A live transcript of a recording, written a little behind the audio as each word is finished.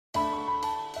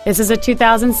This is a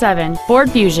 2007 Ford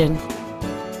Fusion.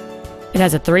 It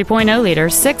has a 3.0-liter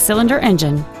six-cylinder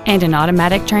engine and an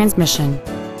automatic transmission.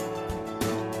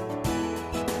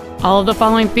 All of the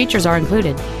following features are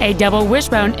included: a double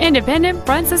wishbone independent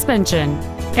front suspension,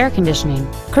 air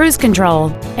conditioning, cruise control,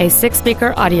 a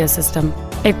 6-speaker audio system,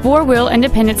 a 4-wheel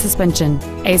independent suspension,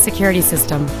 a security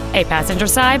system, a passenger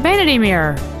side vanity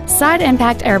mirror, side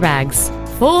impact airbags,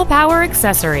 full power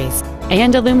accessories,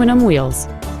 and aluminum wheels.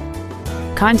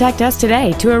 Contact us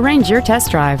today to arrange your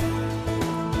test drive.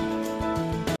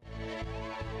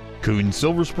 Koons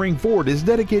Silver Spring Ford is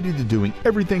dedicated to doing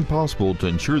everything possible to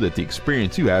ensure that the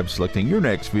experience you have selecting your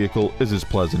next vehicle is as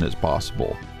pleasant as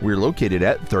possible. We're located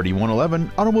at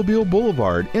 3111 Automobile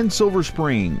Boulevard in Silver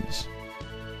Springs.